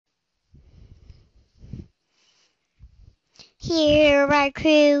here, our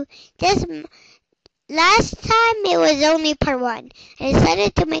crew. This last time it was only part 1. I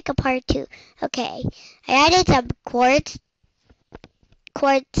decided to make a part 2. Okay, I added some quartz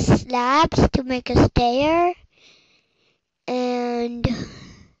slabs to make a stair and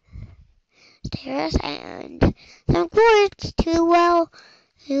stairs and some quartz to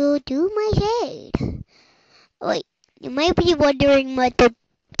do my shade. Wait, you might be wondering what the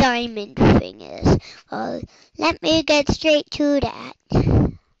diamond thing is. Well, let me get straight to that.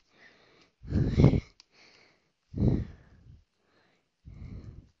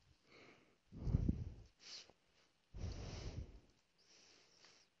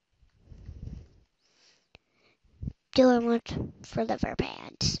 Doing much for leather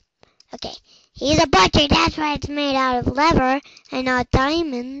pants. Okay, he's a butcher, that's why it's made out of leather and not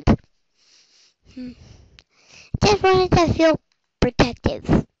diamond. Just wanted to feel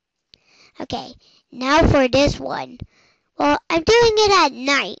protective. Okay, now for this one. Well, I'm doing it at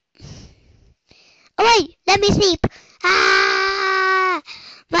night. Oh wait, let me sleep. Ah!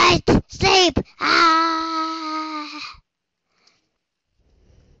 Must sleep. Ah!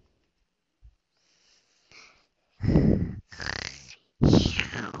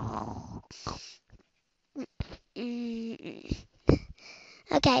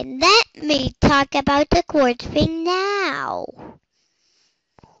 Okay, let me talk about the quartz thing now.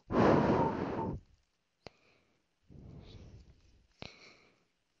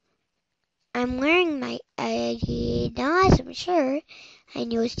 I'm wearing my awesome shirt. I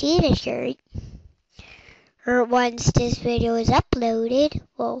know see the shirt. Or once this video is uploaded.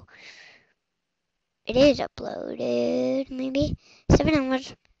 Well, it is uploaded, maybe 7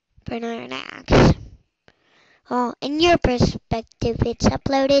 hours per 9 acts. Well, in your perspective, it's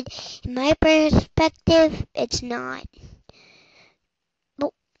uploaded. In my perspective, it's not.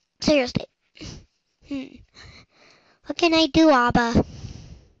 Well, seriously. What can I do, Abba?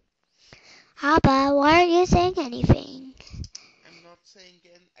 Abba, why aren't you saying anything? I'm not saying,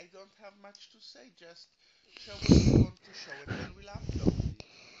 and I don't have much to say. Just show what you want to show, and then we'll upload it.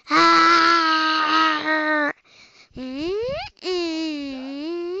 Ah!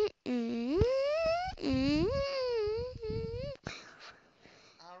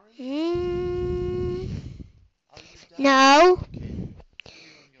 No.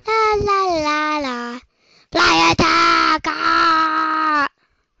 La la la la. Fly attack! Ah!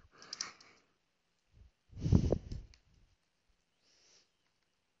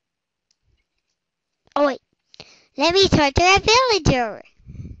 Oh wait. Let me talk to a villager.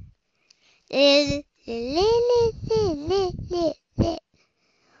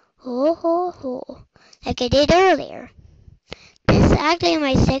 Ho ho ho. Like I did earlier. This is actually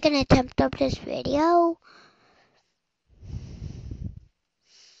my second attempt of this video.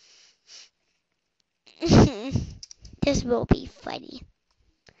 This will be funny.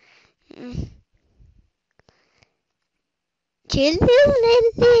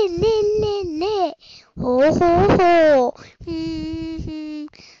 Ho ho ho.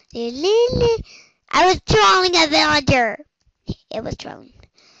 I was trolling a villager. It was trolling.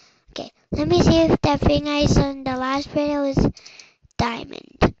 Okay, let me see if that thing I saw in the last video is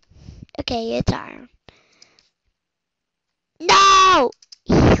diamond. Okay, it's iron. No!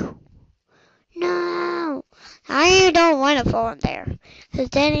 No! I don't want to fall in there. Because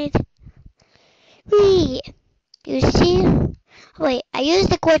then it's... Wee! You see? Wait, I used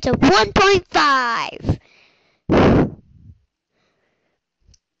the quartz of 1.5.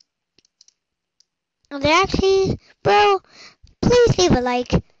 And actually, bro, please leave a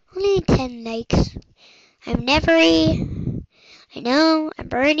like. Only 10 likes. I'm nevery. I know, I'm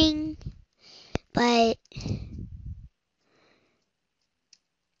burning. But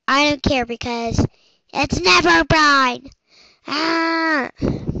I don't care because it's never brine. Ah!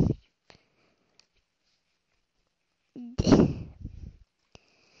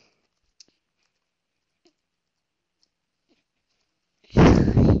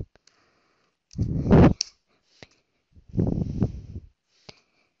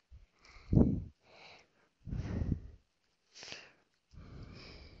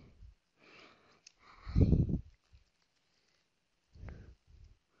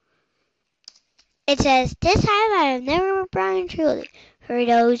 It says, this time I have never Brian truly. For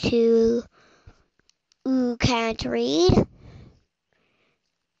those who can't read.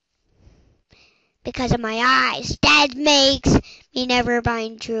 Because of my eyes. That makes me never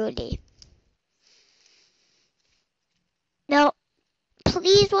Brian truly. No,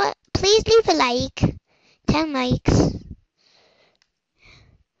 please leave a like. 10 likes.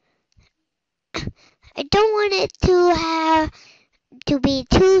 I don't want it to be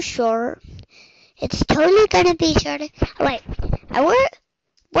too short. It's totally gonna be shorter. Oh, wait, I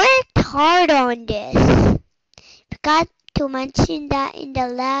worked hard on this. Forgot to mention that in the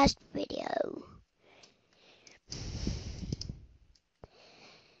last video.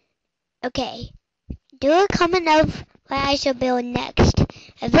 Okay, do a comment of what I should build next.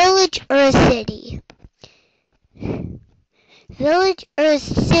 A village or a city? Village or a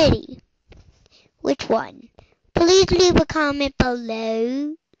city? Which one? Please leave a comment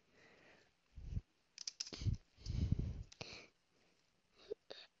below.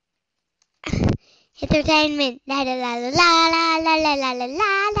 Entertainment. La la la la la la la la la la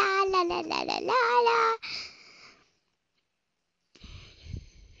la la la la la la la.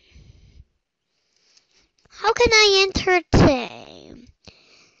 How can I entertain?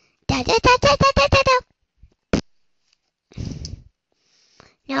 Da da da da da da da da.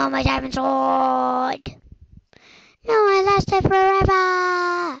 No, my diamond sword. No, I lost it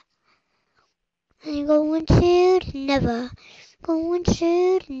forever. I'm going to never. Going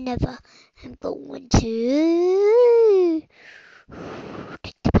to never. I'm going to.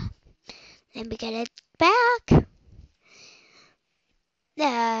 Let me get it back.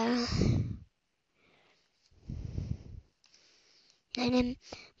 And then,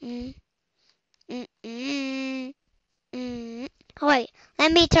 wait,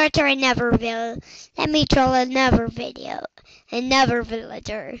 let me torture another video. Let me troll another video. Another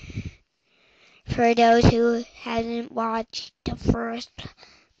villager. For those who hasn't watched the first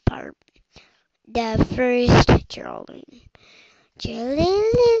part. The first trolling.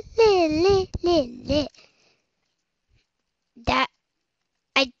 That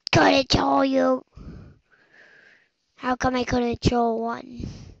I couldn't troll you. How come I couldn't troll one?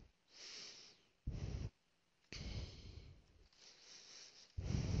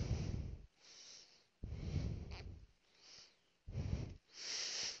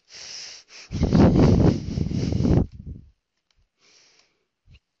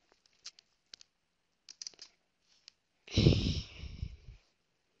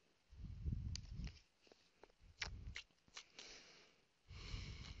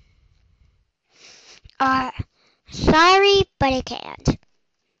 Sorry, but I can't.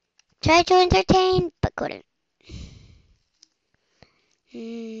 Tried to entertain, but couldn't.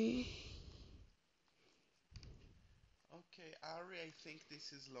 Okay, Ari, I think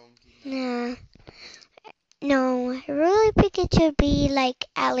this is long enough. No, I really think it should be like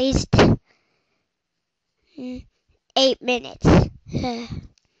at least 8 minutes.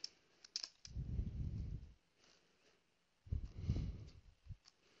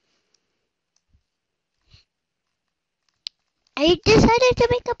 I decided to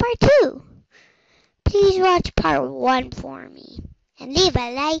make a part 2. Please watch part 1 for me. And leave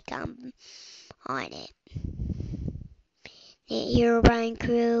a like on it. Herobrine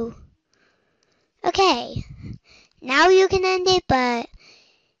crew. Okay. Now you can end it, but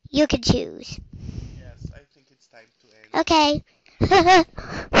you can choose. Yes, I think it's time to end. Okay.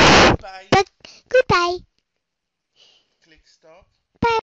 Goodbye. But goodbye. Click stop.